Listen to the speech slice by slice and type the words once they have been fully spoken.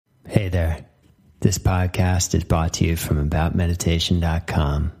there. This podcast is brought to you from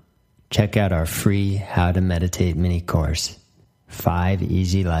aboutmeditation.com. Check out our free How to Meditate mini course. 5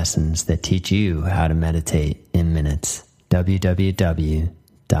 easy lessons that teach you how to meditate in minutes.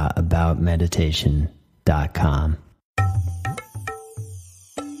 www.aboutmeditation.com.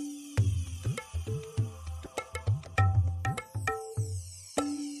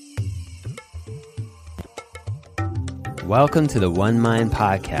 Welcome to the One Mind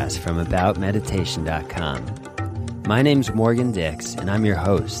podcast from aboutmeditation.com. My name's Morgan Dix, and I'm your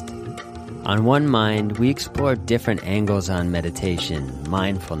host. On One Mind, we explore different angles on meditation,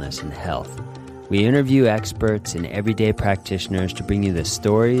 mindfulness, and health. We interview experts and everyday practitioners to bring you the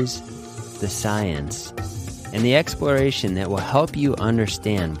stories, the science, and the exploration that will help you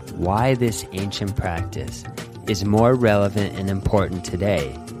understand why this ancient practice is more relevant and important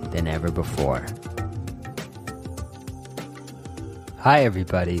today than ever before. Hi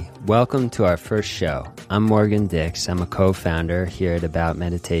everybody, welcome to our first show. I'm Morgan Dix. I'm a co-founder here at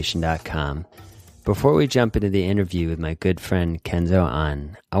aboutmeditation.com. Before we jump into the interview with my good friend Kenzo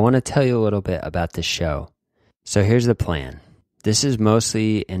An, I want to tell you a little bit about the show. So here's the plan. This is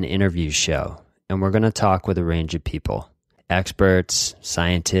mostly an interview show, and we're going to talk with a range of people. Experts,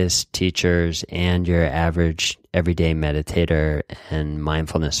 scientists, teachers, and your average everyday meditator and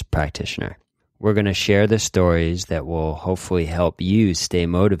mindfulness practitioner. We're going to share the stories that will hopefully help you stay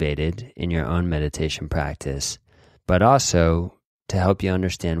motivated in your own meditation practice, but also to help you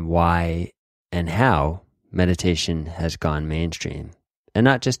understand why and how meditation has gone mainstream. And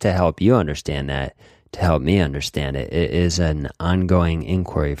not just to help you understand that, to help me understand it. It is an ongoing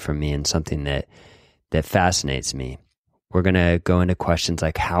inquiry for me and something that fascinates me. We're going to go into questions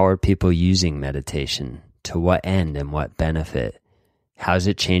like, how are people using meditation? To what end and what benefit? How's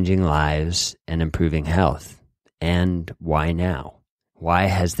it changing lives and improving health? And why now? Why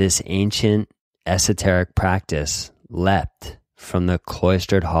has this ancient esoteric practice leapt from the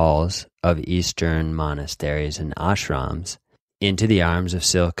cloistered halls of Eastern monasteries and ashrams into the arms of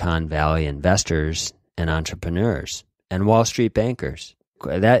Silicon Valley investors and entrepreneurs and Wall Street bankers?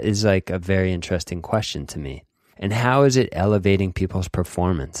 That is like a very interesting question to me. And how is it elevating people's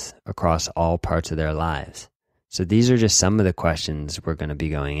performance across all parts of their lives? So these are just some of the questions we're going to be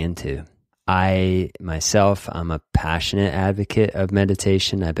going into. I'm a passionate advocate of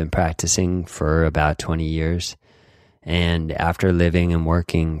meditation. I've been practicing for about 20 years. And after living and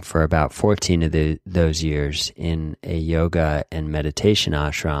working for about 14 of those years in a yoga and meditation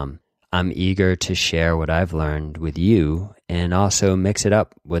ashram, I'm eager to share what I've learned with you and also mix it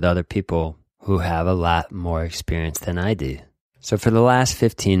up with other people who have a lot more experience than I do. So for the last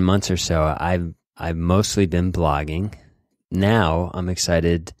 15 months or so, I've mostly been blogging. Now I'm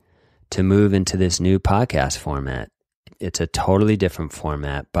excited to move into this new podcast format. It's a totally different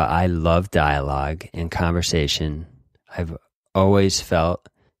format, but I love dialogue and conversation. I've always felt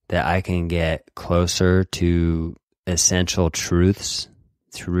that I can get closer to essential truths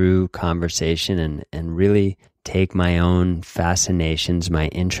through conversation and really take my own fascinations, my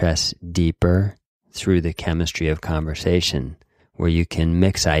interests deeper through the chemistry of conversation, where you can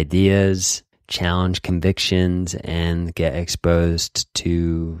mix ideas, challenge convictions, and get exposed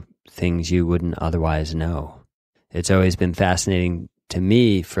to things you wouldn't otherwise know. It's always been fascinating to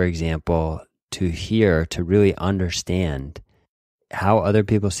me, for example, to really understand how other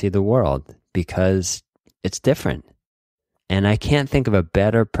people see the world, because it's different. And I can't think of a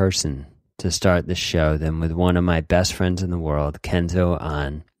better person to start the show than with one of my best friends in the world, Kenzo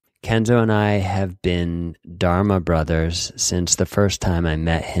An. Kenzo and I have been Dharma brothers since the first time I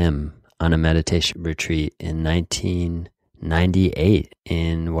met him on a meditation retreat in 1998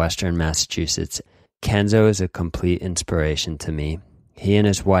 in Western Massachusetts. Kenzo is a complete inspiration to me. He and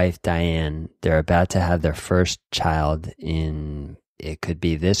his wife, Diane, they're about to have their first child it could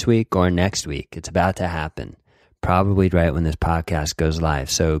be this week or next week. It's about to happen, probably right when this podcast goes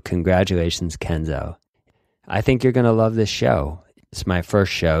live. So congratulations, Kenzo. I think you're going to love this show. It's my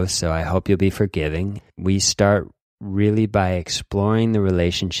first show, so I hope you'll be forgiving. We start really by exploring the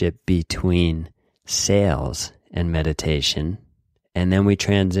relationship between sales and meditation, and then we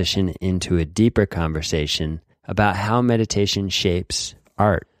transition into a deeper conversation about how meditation shapes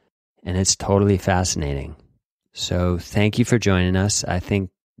art, and it's totally fascinating. So thank you for joining us. I think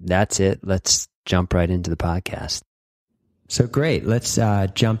that's it. Let's jump right into the podcast. So great. Let's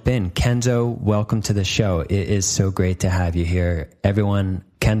jump in. Kenzo, welcome to the show. It is so great to have you here. Everyone,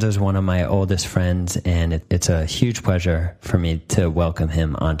 Kenzo's one of my oldest friends, and it's a huge pleasure for me to welcome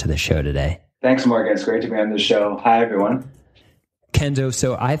him onto the show today. Thanks, Morgan. It's great to be on the show. Hi, everyone. Kenzo,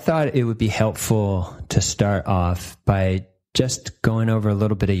 so I thought it would be helpful to start off by just going over a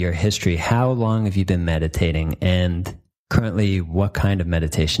little bit of your history, how long have you been meditating, and currently what kind of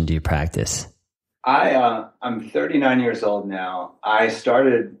meditation do you practice? I'm 39 years old now. I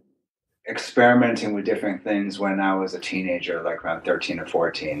started experimenting with different things when I was a teenager, like around 13 or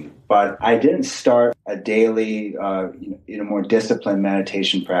 14. But I didn't start a daily, more disciplined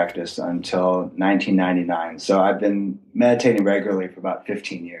meditation practice until 1999. So I've been meditating regularly for about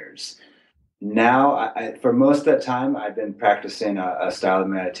 15 years. Now, for most of that time, I've been practicing a style of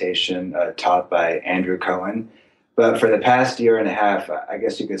meditation taught by Andrew Cohen. But for the past year and a half, I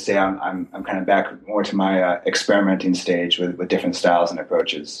guess you could say I'm kind of back more to my experimenting stage with different styles and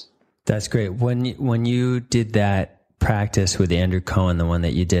approaches. That's great. When you did that practice with Andrew Cohen, the one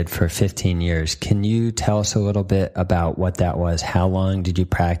that you did for 15 years, can you tell us a little bit about what that was? How long did you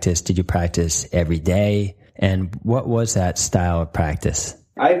practice? Did you practice every day? And what was that style of practice?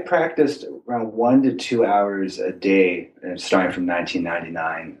 I practiced around 1 to 2 hours a day, starting from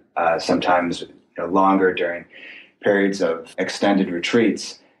 1999, sometimes longer during periods of extended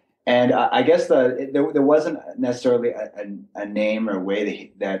retreats. And I guess there wasn't necessarily a name or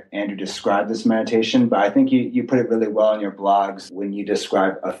way that Andrew described this meditation, but I think you put it really well in your blogs when you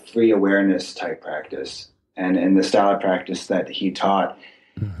describe a free awareness type practice. And in the style of practice that he taught,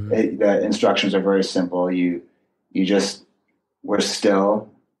 the instructions are very simple. You just were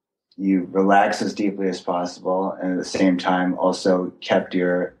still, you relax as deeply as possible, and at the same time also kept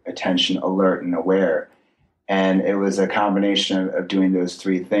your attention alert and aware. And it was a combination of doing those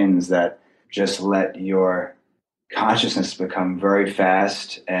three things that just let your consciousness become very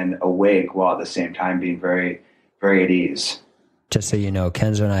fast and awake while at the same time being very, very at ease. Just so you know,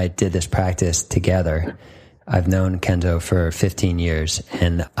 Kenzo and I did this practice together. I've known Kenzo for 15 years,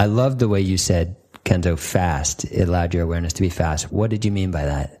 and I love the way you said, Kenzo, fast. It allowed your awareness to be fast. What did you mean by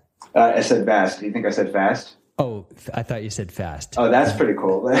that? I said fast. Do you think I said fast? Oh, I thought you said fast. Oh, that's pretty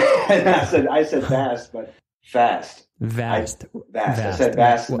cool. I said fast, but fast. Vast. I said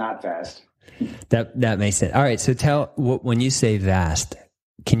vast, not fast. That makes sense. All right. So when you say vast,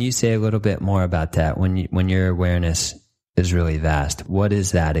 can you say a little bit more about that? When your awareness is really vast, what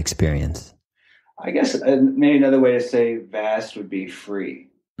is that experience? I guess maybe another way to say vast would be free.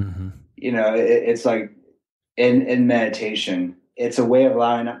 Mm-hmm. It's like in meditation, it's a way of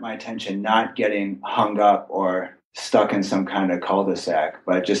allowing my attention, not getting hung up or stuck in some kind of cul-de-sac,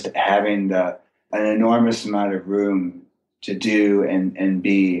 but just having an enormous amount of room to do and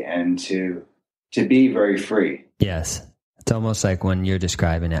be, and to be very free. Yes. It's almost like when you're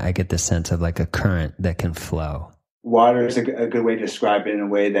describing it, I get the sense of like a current that can flow. Water is a good way to describe it, in a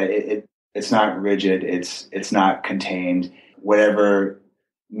way that it's not rigid. It's not contained. Whatever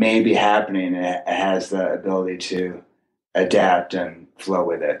may be happening, it has the ability to adapt and flow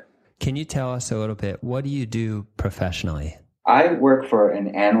with it. Can you tell us a little bit, what do you do professionally? I work for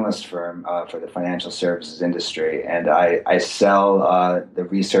an analyst firm for the financial services industry, and I sell the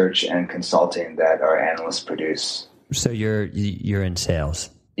research and consulting that our analysts produce. So you're in sales?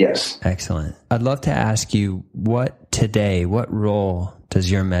 Yes. Excellent. I'd love to ask you, what role does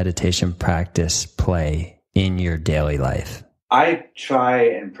your meditation practice play in your daily life? I try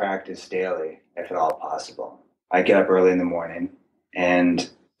and practice daily, if at all possible. I get up early in the morning, and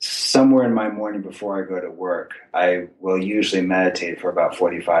somewhere in my morning before I go to work, I will usually meditate for about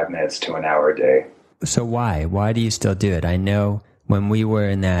 45 minutes to an hour a day. So why? Why do you still do it? I know when we were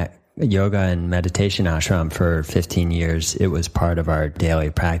in that yoga and meditation ashram for 15 years, it was part of our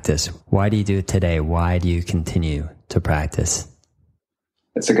daily practice. Why do you do it today? Why do you continue to practice?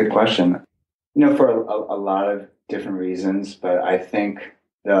 That's a good question. For a lot of different reasons, but I think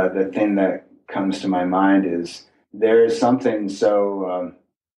the thing that comes to my mind is there is something so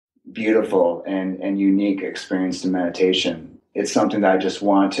beautiful and unique experience in meditation. It's something that I just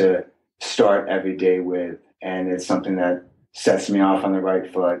want to start every day with, and it's something that sets me off on the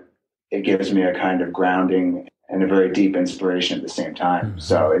right foot. It gives me a kind of grounding and a very deep inspiration at the same time. Mm-hmm.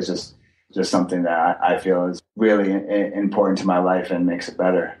 So it's just something that I feel is really important to my life and makes it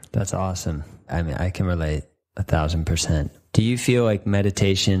better. That's awesome. I mean, I can relate 1,000%. Do you feel like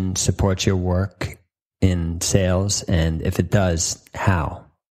meditation supports your work in sales? And if it does, how?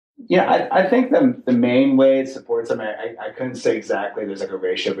 Yeah, I think the main way it supports them, I couldn't say exactly. There's like a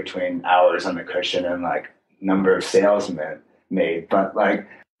ratio between hours on the cushion and like number of sales made. But like,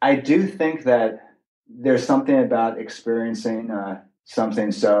 I do think that there's something about experiencing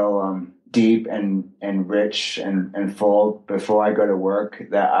something so deep and rich and full before I go to work,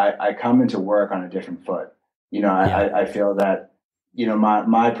 that I come into work on a different foot. I feel that,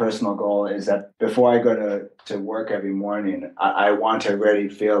 my personal goal is that before I go to work every morning, I want to really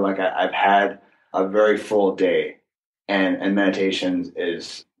feel like I've had a very full day. and meditation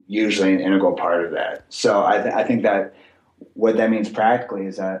is usually an integral part of that. So I think that what that means practically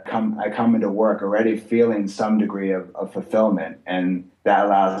is that I come into work already feeling some degree of fulfillment, and that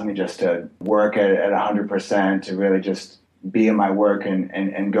allows me just to work at 100%, to really just be in my work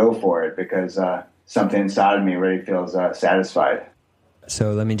and go for it, because something inside of me already feels satisfied.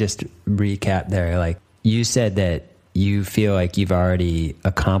 So let me just recap there. Like, you said that you feel like you've already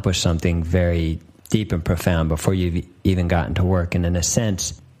accomplished something very deep and profound before you've even gotten to work. And in a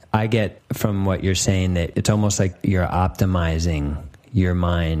sense, I get from what you're saying that it's almost like you're optimizing your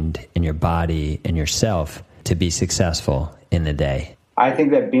mind and your body and yourself to be successful in the day. I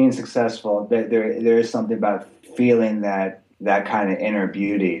think that being successful, that there is something about feeling that kind of inner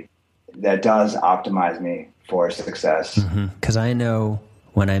beauty that does optimize me for success. Because I know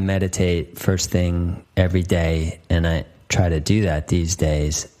when I meditate first thing every day, and I try to do that these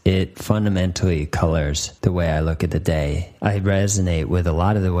days, it fundamentally colors the way I look at the day. I resonate with a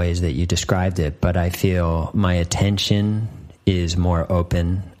lot of the ways that you described it, but I feel my attention is more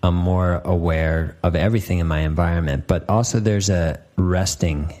open. I'm more aware of everything in my environment, but also there's a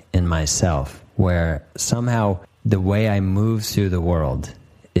resting in myself where somehow the way I move through the world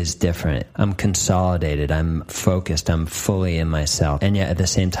is different. I'm consolidated, I'm focused, I'm fully in myself, and yet at the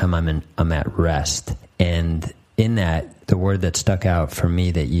same time I'm at rest. And in that, the word that stuck out for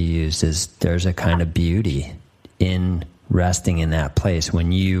me that you used is there's a kind of beauty in resting in that place.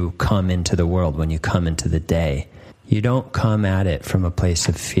 When you come into the world, when you come into the day, you don't come at it from a place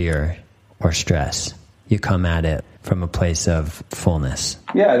of fear or stress. You come at it from a place of fullness.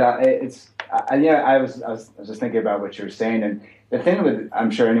 Yeah, I was just thinking about what you were saying, and the thing with,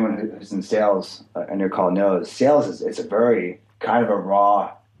 I'm sure anyone who's in sales on your call knows, sales it's a very kind of a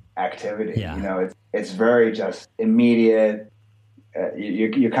raw activity. Yeah. You know, it's very just immediate.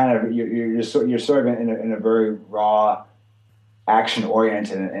 You're sort of in a very raw,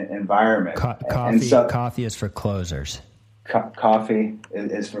 action-oriented environment. Coffee is for closers. Coffee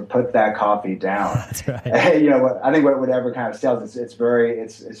is for put that coffee down. That's right. I think whatever kind of sales, it's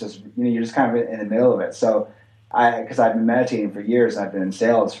just you're just kind of in the middle of it. So because I've been meditating for years, I've been in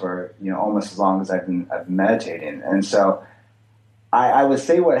sales for almost as long as I've been meditating, and so I would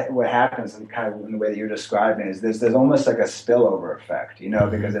say what happens, and kind of in the way that you're describing, is there's almost like a spillover effect,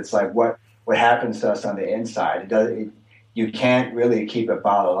 because it's like what happens to us on the inside. You can't really keep it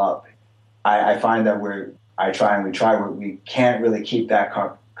bottled up. I find that we can't really keep that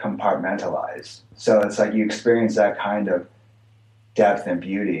compartmentalized. So it's like you experience that kind of depth and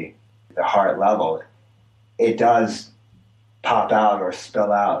beauty, the heart level. It does pop out or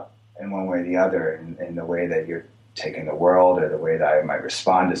spill out in one way or the other, in the way that you're taking the world, or the way that I might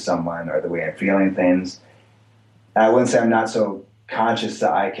respond to someone, or the way I'm feeling things. And I wouldn't say I'm not so conscious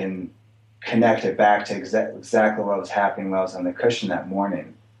that I can connect it back to exactly what was happening while I was on the cushion that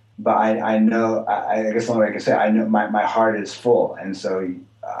morning. But I know, I guess the only way I can say it, I know my heart is full, and so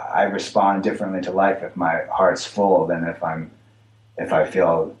I respond differently to life if my heart's full than if I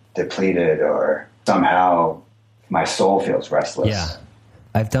feel depleted, or somehow my soul feels restless. Yeah.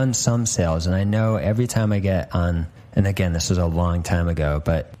 I've done some sales, and I know every time I get on, and again, this was a long time ago,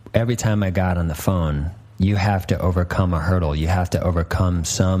 but every time I got on the phone, you have to overcome a hurdle. You have to overcome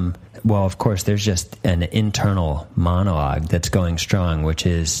of course, there's just an internal monologue that's going strong, which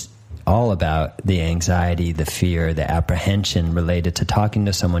is all about the anxiety, the fear, the apprehension related to talking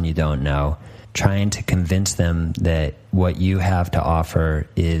to someone you don't know, trying to convince them that what you have to offer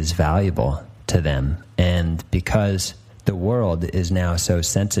is valuable to them. And because the world is now so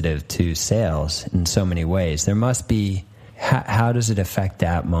sensitive to sales in so many ways, there must be, how does it affect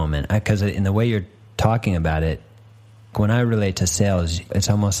that moment? Because in the way you're talking about it, when I relate to sales, it's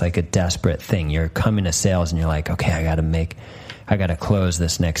almost like a desperate thing. You're coming to sales and you're like, okay, I got to close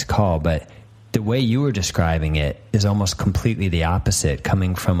this next call. But the way you were describing it is almost completely the opposite,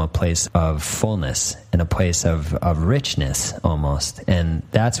 coming from a place of fullness and a place of richness almost. And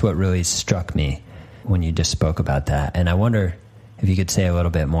that's what really struck me when you just spoke about that. And I wonder if you could say a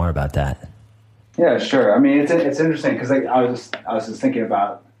little bit more about that. Yeah, sure. I mean, it's interesting because I was just thinking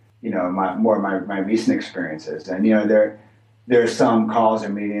about my recent experiences, and there's some calls or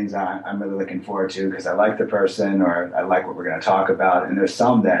meetings I'm really looking forward to because I like the person or I like what we're going to talk about, and there's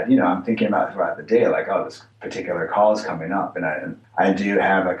some that I'm thinking about throughout the day, like, oh, this particular call is coming up, and I do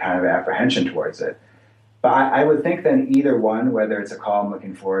have a kind of apprehension towards it. But I would think that either one, whether it's a call I'm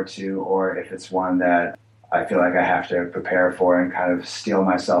looking forward to or if it's one that I feel like I have to prepare for and kind of steel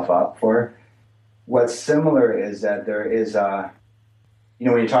myself up for, what's similar is that there is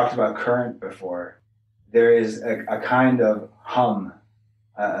when you talked about current before, there is a kind of hum,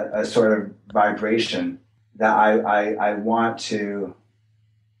 a sort of vibration that I want to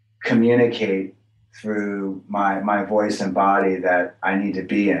communicate through my voice and body that I need to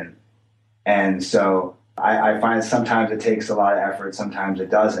be in. And so I find sometimes it takes a lot of effort, sometimes it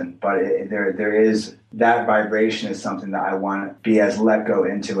doesn't, but there is that vibration is something that I want to be as let go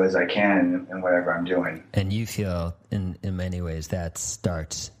into as I can in whatever I'm doing. And you feel in many ways that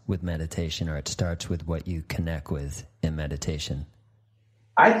starts with meditation, or it starts with what you connect with in meditation.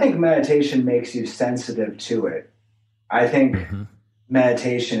 I think meditation makes you sensitive to it. I think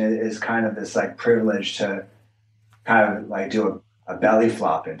meditation is kind of this like privilege to kind of like do a belly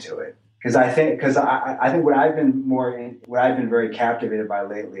flop into it. Because I think what I've been very captivated by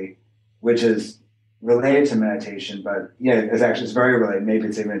lately, which is related to meditation, but it's very related. Maybe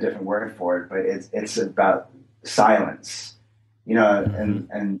it's even a different word for it, but it's about silence,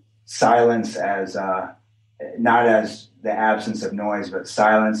 and silence as not as the absence of noise, but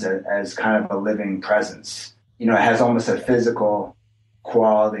silence as kind of a living presence. It has almost a physical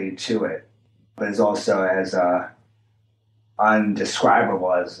quality to it, but it's also as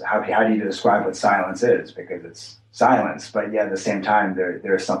undescribable as how do you describe what silence is, because it's silence, but yet at the same time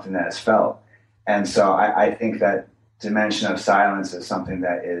there's something that is felt. And so I think that dimension of silence is something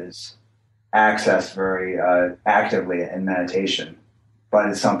that is accessed very actively in meditation, but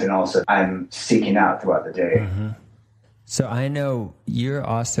it's something also I'm seeking out throughout the day. So I know you're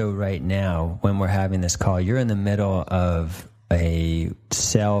also right now, when we're having this call, you're in the middle of a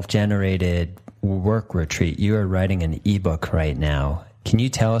self-generated work retreat. You are writing an ebook right now. Can you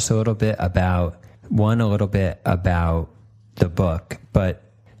tell us a little bit about the book? But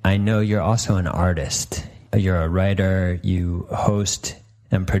I know you're also an artist. You're a writer. You host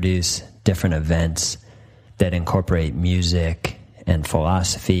and produce different events that incorporate music and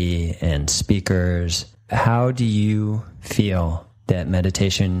philosophy and speakers. How do you feel that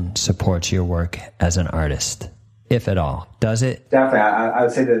meditation supports your work as an artist, if at all? Does it? Definitely. I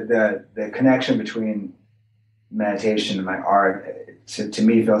would say that the connection between meditation and my art, to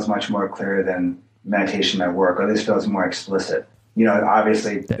me, feels much more clear than meditation and my work, or at least feels more explicit.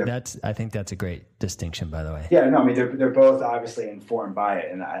 Obviously... I think that's a great distinction, by the way. Yeah, no, I mean, they're both obviously informed by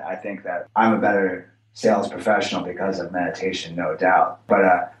it, and I think that I'm a better sales professional because of meditation, no doubt.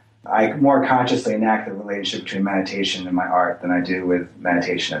 But I more consciously enact the relationship between meditation and my art than I do with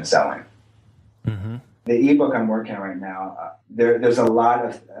meditation and selling. The ebook I'm working on right now, there's a lot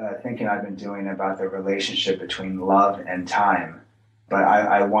of thinking I've been doing about the relationship between love and time. But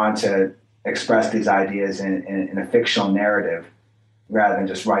I want to express these ideas in a fictional narrative rather than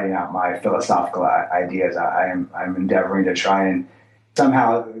just writing out my philosophical ideas. I'm endeavoring to try and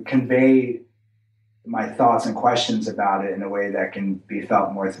somehow convey my thoughts and questions about it in a way that can be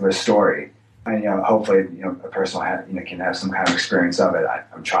felt more through a story. And, hopefully, a person can have some kind of experience of it.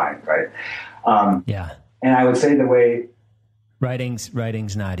 I'm trying, right? And I would say the way writing's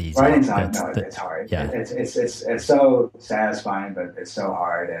not easy. It's hard. Yeah. It's so satisfying, but it's so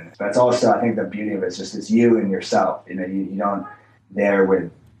hard. And but it's also, I think the beauty of it is just it's you and yourself. You don't there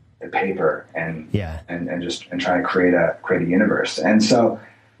with the paper and trying to create a universe. And so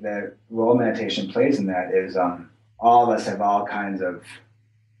the role meditation plays in that is all of us have all kinds of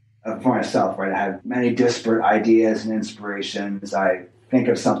for myself, right? I have many disparate ideas and inspirations. I think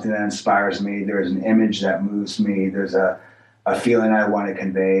of something that inspires me. There's an image that moves me. There's a feeling I want to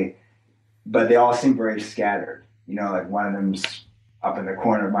convey, but they all seem very scattered. Like one of them's up in the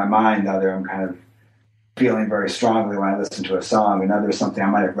corner of my mind. The other I'm kind of feeling very strongly when I listen to a song. Another is something I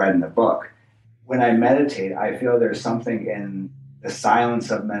might have read in a book. When I meditate, I feel there's something in the silence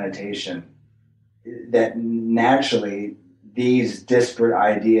of meditation that naturally these disparate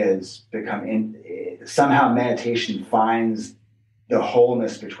ideas become somehow meditation finds the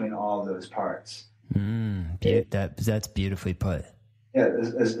wholeness between all of those parts. That's beautifully put. Yeah,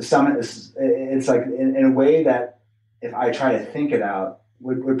 it's like in a way that if I try to think it out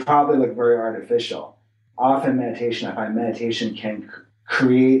would probably look very artificial. Often I find meditation can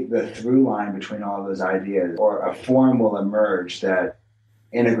create the through line between all those ideas, or a form will emerge that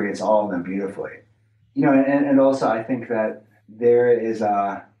integrates all of them beautifully. And also I think that there is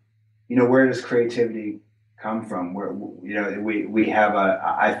where does creativity come from? Where we have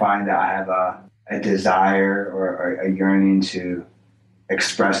I find that I have a desire or a yearning to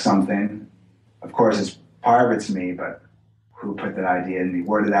express something. Of course, it's part of it's me, but who put that idea in me?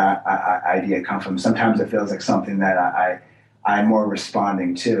 Where did that idea come from? Sometimes it feels like something that I'm more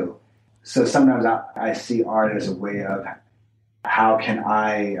responding to. So sometimes I see art as a way of how can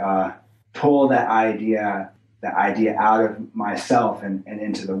I pull that idea out of myself and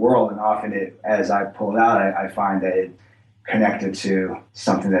into the world. And often as I pull it out, I find that it connected to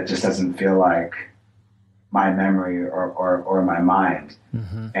something that just doesn't feel like my memory or my mind.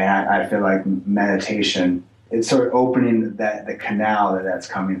 Mm-hmm. And I feel like meditation, it's sort of opening the canal that's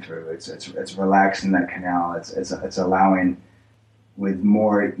coming through. It's relaxing that canal. It's allowing with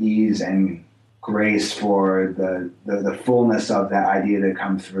more ease and grace for the fullness of that idea to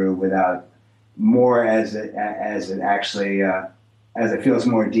come through without more as it actually as it feels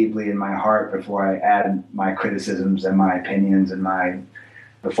more deeply in my heart before I add my criticisms and my opinions and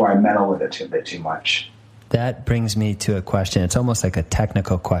before I meddle with it a bit too much. That brings me to a question. It's almost like a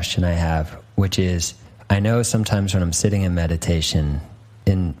technical question I have, which is, I know sometimes when I'm sitting in meditation,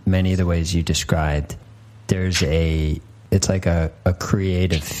 in many of the ways you described, it's like a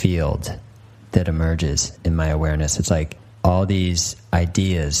creative field that emerges in my awareness. It's like all these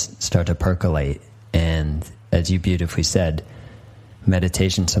ideas start to percolate. And as you beautifully said,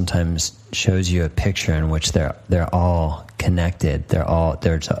 meditation sometimes shows you a picture in which they're all connected.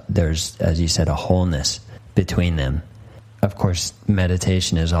 There's, as you said, a wholeness between them. Of course,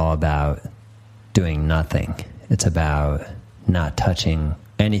 meditation is all about doing nothing. It's about not touching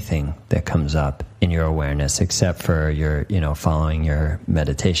anything that comes up in your awareness except for your, following your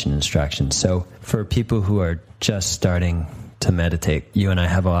meditation instructions. So for people who are just starting to meditate, you and I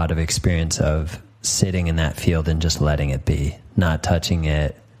have a lot of experience of sitting in that field and just letting it be, not touching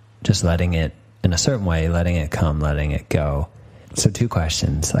it, just letting it in a certain way, letting it come, letting it go. So 2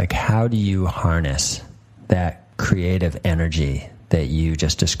 questions, like how do you harness that creative energy that you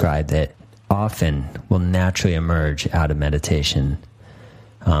just described that often will naturally emerge out of meditation,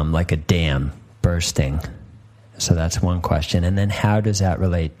 like a dam bursting? So that's one question. And then how does that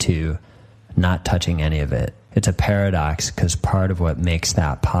relate to not touching any of it? It's a paradox because part of what makes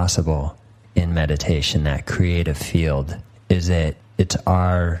that possible in meditation, that creative field, is that it's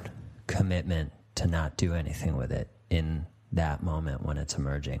our commitment to not do anything with it in that moment when it's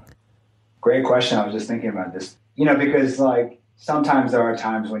emerging. Great question. I was just thinking about this, because like sometimes there are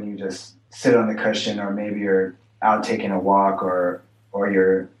times when you just sit on the cushion, or maybe you're out taking a walk, or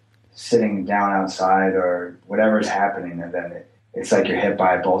you're sitting down outside, or whatever's happening, and then it's like you're hit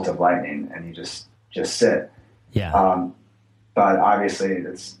by a bolt of lightning and you just sit. Yeah. But obviously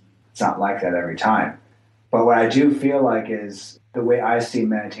it's not like that every time. But what I do feel like is the way I see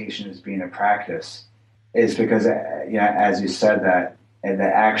meditation as being a practice is because, as you said, that the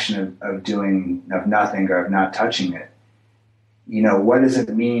action of nothing or of not touching it, what does it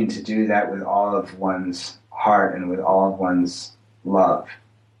mean to do that with all of one's heart and with all of one's love?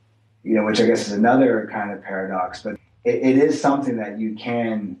 Which I guess is another kind of paradox, but it is something that you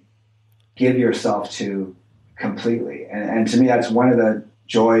can give yourself to completely. And to me, that's one of the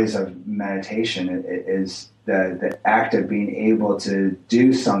joys of meditation. It is the act of being able to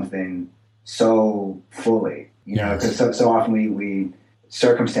do something so fully, because so often we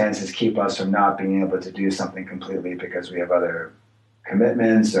circumstances keep us from not being able to do something completely because we have other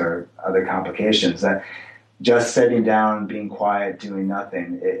commitments or other complications. That just sitting down, being quiet, doing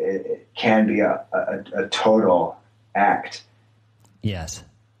nothing, it can be a total act. Yes.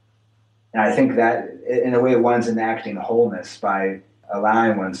 And I think that in a way one's enacting wholeness by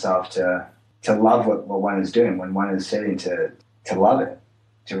allowing oneself to love what one is doing when one is sitting, to love it,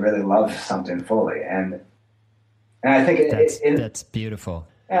 to really love something fully. And I think that's beautiful.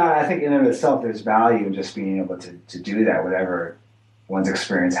 I think in and of itself there's value in just being able to do that, whatever one's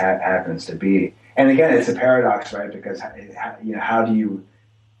experience happens to be. And again, it's a paradox, right? Because how do you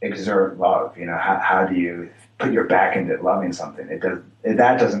exert love? How do you put your back into loving something?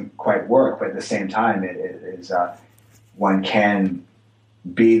 That doesn't quite work. But at the same time, it is one can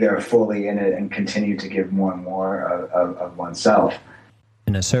be there fully in it and continue to give more and more of oneself.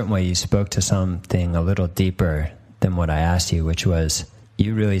 In a certain way, you spoke to something a little deeper than what I asked you, which was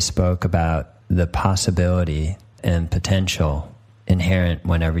you really spoke about the possibility and potential inherent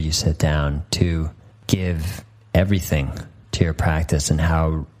whenever you sit down to give everything to your practice, and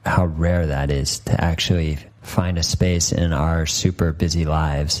how rare that is to actually find a space in our super busy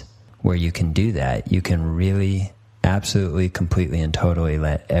lives where you can do that. You can really absolutely, completely, and totally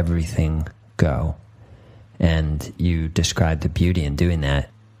let everything go. And you described the beauty in doing that.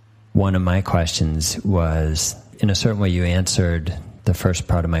 One of my questions was, in a certain way, you answered the first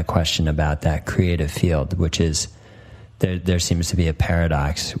part of my question about that creative field, which is there seems to be a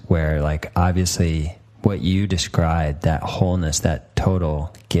paradox where, like, obviously what you described, that wholeness, that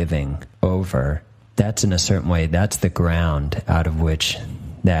total giving over, that's in a certain way, that's the ground out of which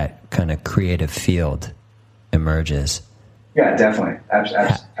that kind of creative field emerges. Yeah, definitely.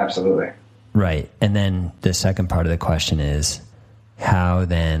 Absolutely. Right. And then the second part of the question is how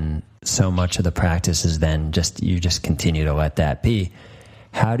then so much of the practice is then you just continue to let that be.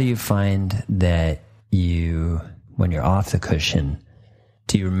 How do you find that when you're off the cushion,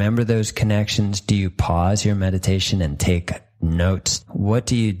 do you remember those connections? Do you pause your meditation and take notes? What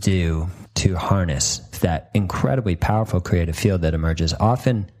do you do to harness that incredibly powerful creative field that emerges?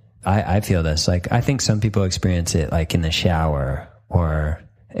 Often, I feel this, like, I think some people experience it like in the shower or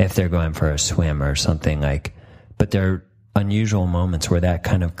if they're going for a swim or something, like, but there are unusual moments where that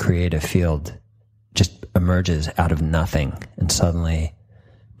kind of creative field just emerges out of nothing, and suddenly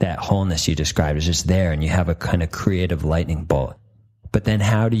that wholeness you described is just there, and you have a kind of creative lightning bolt. But then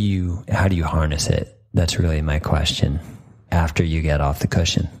how do you harness it? That's really my question after you get off the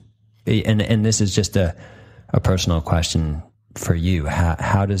cushion. And this is just a personal question for you.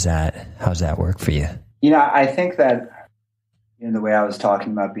 How's that work for you? I think that the way I was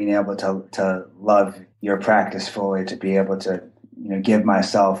talking about being able to love your practice fully, to be able to give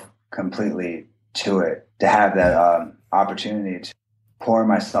myself completely to it, to have that opportunity to pour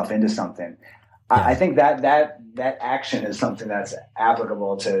myself into something. Yeah. I think that action is something that's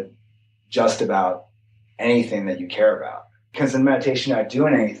applicable to just about anything that you care about. Because in meditation, you're not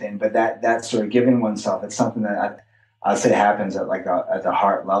doing anything, but that sort of giving oneself, it's something that I'd say happens at the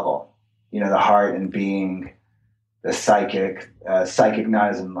heart level. The heart and being, the psychic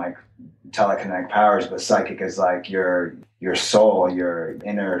not as in like telekinetic powers, but psychic is like your soul, your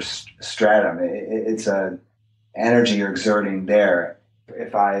inner stratum. It's a energy you're exerting there.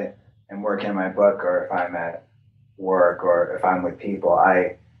 If I am working on my book, or if I'm at work, or if I'm with people,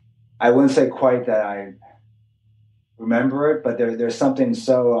 I wouldn't say quite that I remember it, but there's something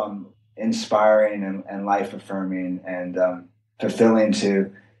so inspiring and life affirming and fulfilling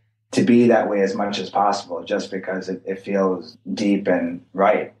to be that way as much as possible, just because it feels deep and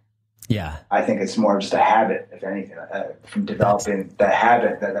right. Yeah, I think it's more just a habit, if anything, from developing the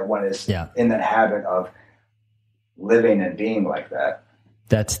habit that one is in that habit of living and being like that.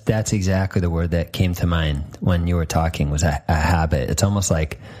 That's exactly the word that came to mind when you were talking, was a habit. It's almost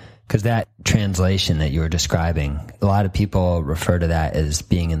like, because that translation that you were describing, a lot of people refer to that as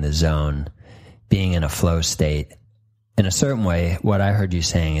being in the zone, being in a flow state. In a certain way, what I heard you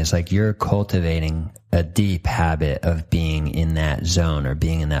saying is like you're cultivating a deep habit of being in that zone, or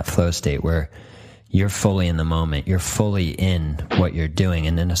being in that flow state where you're fully in the moment, you're fully in what you're doing.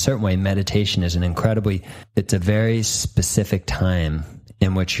 And in a certain way, meditation is it's a very specific time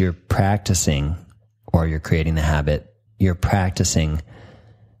in which you're practicing, or you're creating the habit, you're practicing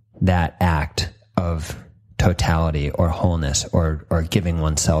that act of totality or wholeness, or giving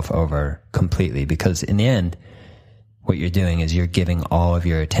oneself over completely. Because in the end, what you're doing is you're giving all of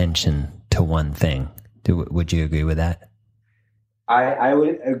your attention to one thing. Would you agree with that? I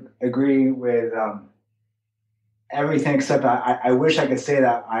would agree with everything, except I wish I could say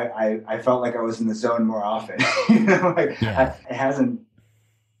that I felt like I was in the zone more often. It hasn't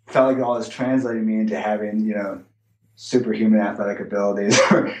felt like all this translated me into having, superhuman athletic abilities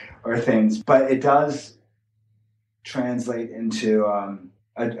or things, but it does translate into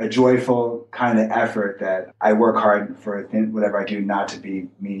a joyful kind of effort that I work hard for whatever I do not to be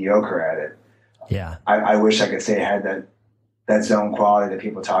mediocre at it. Yeah. I wish I could say I had that zone quality that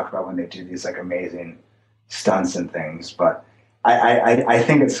people talk about when they do these like amazing stunts and things. But I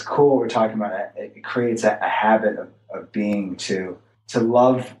think it's cool we're talking about it. It creates a habit of being to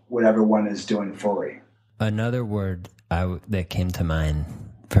love whatever one is doing fully. Another word that came to mind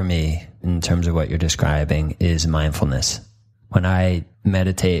for me in terms of what you're describing is mindfulness. When I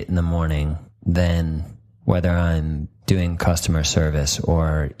meditate in the morning, then whether I'm doing customer service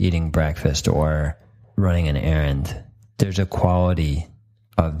or eating breakfast or running an errand, there's a quality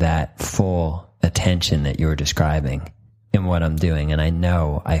of that full attention that you were describing in what I'm doing. And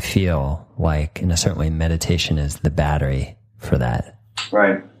I feel like in a certain way, meditation is the battery for that.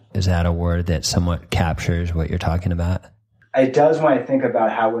 Right. Is that a word that somewhat captures what you're talking about? It does, when I think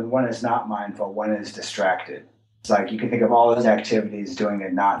about how when one is not mindful, one is distracted. It's like you can think of all those activities doing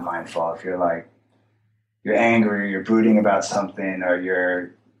it not mindful. If you're angry, or you're brooding about something, or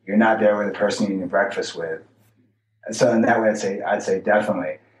you're not there with the person you're eating breakfast with. And so in that way, I'd say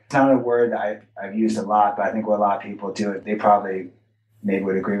definitely. It's not a word that I've used a lot, but I think what a lot of people do, they probably maybe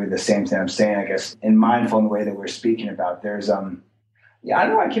would agree with the same thing I'm saying. I guess in mindful, in the way that we're speaking about, there's I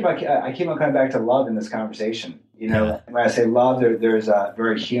don't know. I keep on coming back to love in this conversation. When I say love, there's a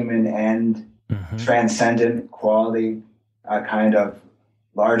very human and transcendent quality, kind of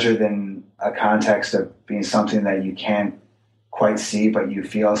larger than a context of being something that you can't quite see, but you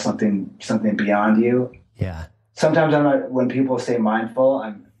feel something beyond you. Yeah. Sometimes when people say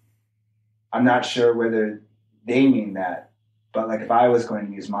mindful, I'm not sure whether they mean that, but like if I was going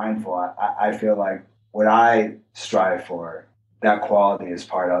to use mindful, I feel like what I strive for, that quality is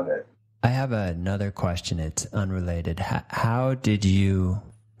part of it. I have another question. It's unrelated. How did you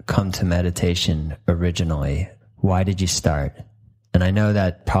come to meditation originally? Why did you start? And I know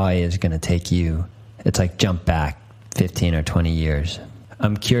that probably is going to take you, it's like jump back 15 or 20 years.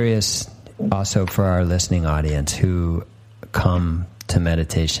 I'm curious also for our listening audience who come to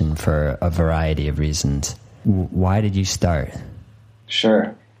meditation for a variety of reasons. Why did you start?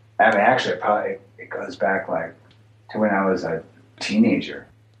 Sure. I mean, actually, it goes back like to when I was a teenager.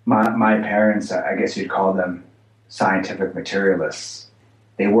 My parents, I guess you'd call them scientific materialists.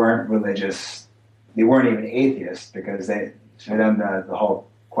 They weren't religious. They weren't even atheists because for them, the whole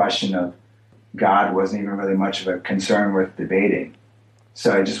question of God wasn't even really much of a concern worth debating.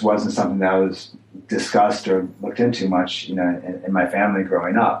 So it just wasn't something that was discussed or looked into much, in my family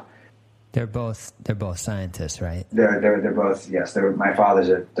growing up. They're both scientists, right? They're both, yes. My father's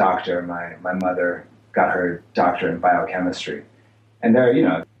a doctor. My mother got her doctorate in biochemistry, and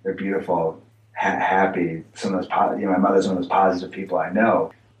they're beautiful, happy. My mother's one of those positive people I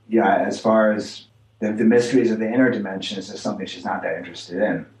know. Yeah, as far as the mysteries of the inner dimension is just something she's not that interested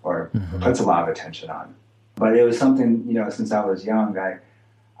in or puts a lot of attention on. But it was something, since I was young,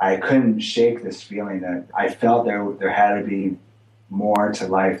 I couldn't shake this feeling that I felt there had to be more to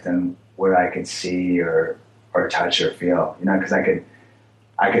life than what I could see or touch or feel, because I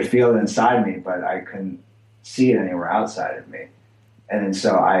could feel it inside me, but I couldn't see it anywhere outside of me. And then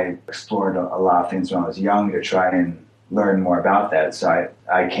so I explored a lot of things when I was young to try and learn more about that. So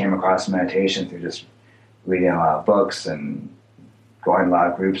I came across meditation through just reading a lot of books and going to a lot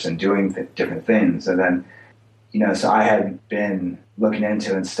of groups and doing different things. And then, so I had been looking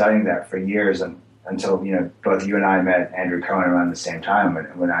into and studying that for years until, both you and I met Andrew Cohen around the same time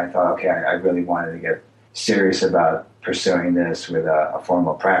when I thought, okay, I really wanted to get serious about pursuing this with a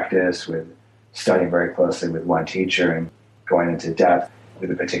formal practice, with studying very closely with one teacher and going into depth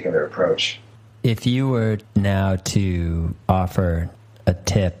with a particular approach. If you were now to offer a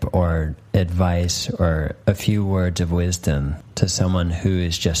tip or advice or a few words of wisdom to someone who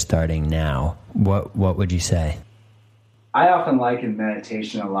is just starting now, what would you say? I often liken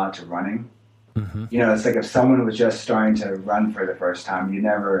meditation a lot to running. Mm-hmm. It's like if someone was just starting to run for the first time,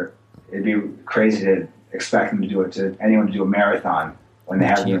 it'd be crazy to expect them to do it, to anyone to do a marathon when they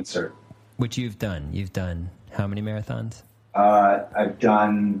haven't been certain. Which you've done. You've done how many marathons? I've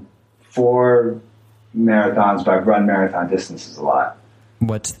done 4 marathons, but I've run marathon distances a lot.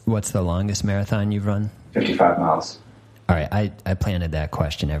 What's the longest marathon you've run? 55 miles. All right, I planted that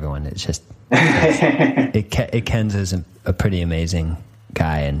question, everyone. It's just Kenzo's a pretty amazing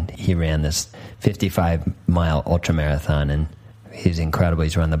guy, and he ran this 55-mile ultramarathon, and he's incredible.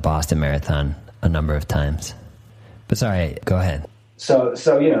 He's run the Boston Marathon a number of times. But sorry, go ahead. So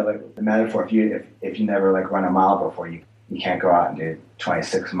like the metaphor, if you never run a mile before, you can't go out and do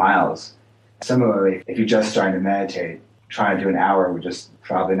 26 miles. Similarly, if you're just starting to meditate, trying to do an hour would just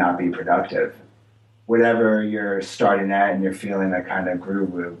probably not be productive. Whatever you're starting at and you're feeling that kind of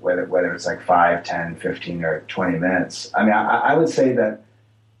groove with, whether it's 5, 10, 15, or 20 minutes. I mean, I would say that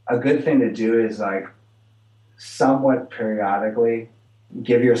a good thing to do is somewhat periodically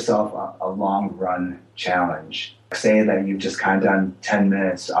give yourself a long run challenge. Say that you've just kind of done 10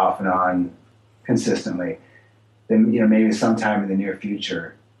 minutes off and on consistently. Then, maybe sometime in the near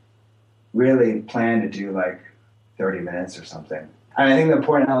future, really plan to do 30 minutes or something. And I think the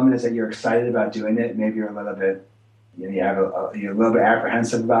important element is that you're excited about doing it. Maybe you're a little bit, you're a little bit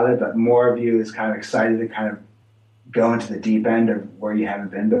apprehensive about it, but more of you is kind of excited to kind of go into the deep end of where you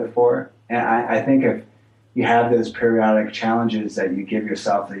haven't been before. And I think if you have those periodic challenges that you give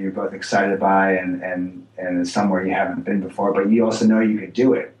yourself that you're both excited by and somewhere you haven't been before, but you also know you could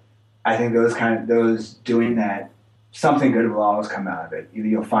do it. I think those doing that, something good will always come out of it. Either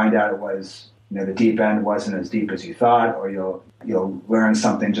you'll find out it was, the deep end wasn't as deep as you thought, or you'll learn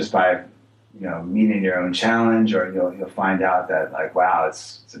something just by, meeting your own challenge, or you'll find out that wow,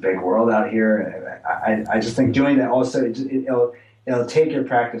 it's a big world out here. And I just think doing that also, it'll take your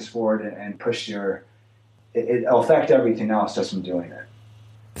practice forward and push it'll affect everything else just from doing it.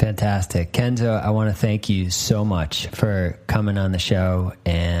 Fantastic. Kenzo, I want to thank you so much for coming on the show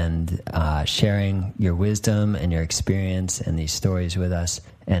and sharing your wisdom and your experience and these stories with us.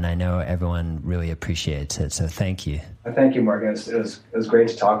 And I know everyone really appreciates it. So thank you. Thank you, Morgan. It was great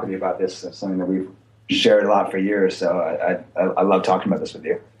to talk with you about this. It's something that we've shared a lot for years. So I love talking about this with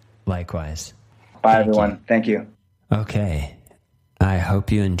you. Likewise. Bye, everyone. Thank you. Okay. I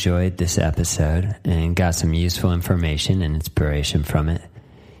hope you enjoyed this episode and got some useful information and inspiration from it.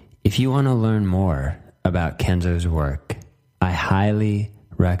 If you want to learn more about Kenzo's work, I highly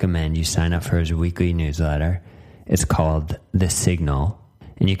recommend you sign up for his weekly newsletter. It's called The Signal,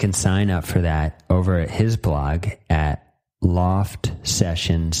 And you can sign up for that over at his blog at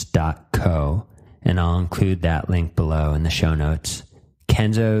loftsessions.co. And I'll include that link below in the show notes.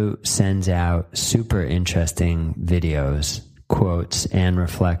 Kenzo sends out super interesting videos, quotes, and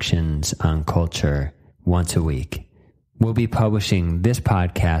reflections on culture once a week. We'll be publishing this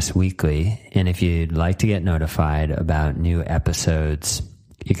podcast weekly, and if you'd like to get notified about new episodes,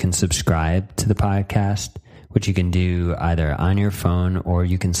 you can subscribe to the podcast, which you can do either on your phone or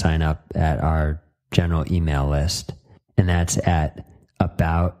you can sign up at our general email list, and that's at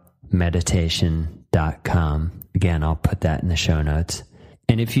aboutmeditation.com. Again, I'll put that in the show notes.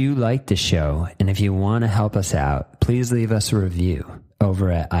 And if you like the show and if you want to help us out, please leave us a review over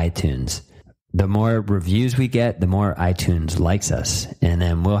at iTunes. The more reviews we get, the more iTunes likes us, and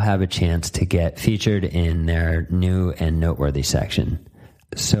then we'll have a chance to get featured in their new and noteworthy section.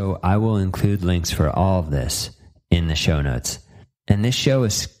 So I will include links for all of this in the show notes. And this show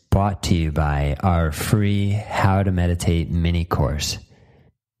is brought to you by our free How to Meditate mini course.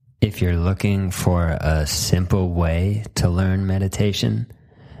 If you're looking for a simple way to learn meditation,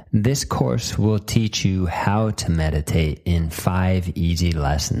 this course will teach you how to meditate in 5 easy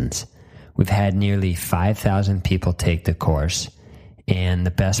lessons. We've had nearly 5,000 people take the course, and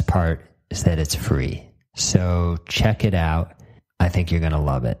the best part is that it's free. So check it out. I think you're going to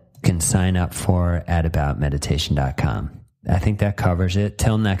love it. You can sign up for at aboutmeditation.com. I think that covers it.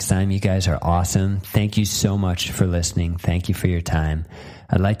 Till next time, you guys are awesome. Thank you so much for listening. Thank you for your time.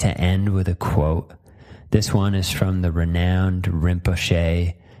 I'd like to end with a quote. This one is from the renowned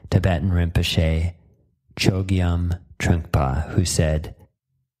Rinpoche, Tibetan Rinpoche, Chogyam Trungpa, who said,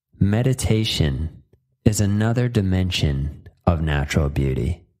 "Meditation is another dimension of natural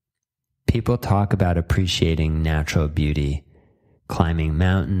beauty. People talk about appreciating natural beauty, climbing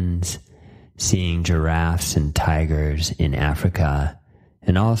mountains, seeing giraffes and tigers in Africa,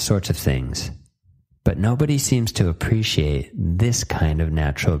 and all sorts of things. But nobody seems to appreciate this kind of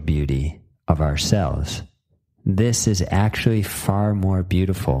natural beauty of ourselves. This is actually far more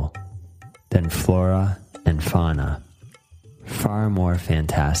beautiful than flora and fauna. Far more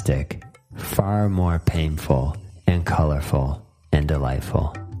fantastic, far more painful and colorful and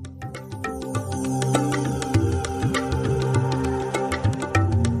delightful."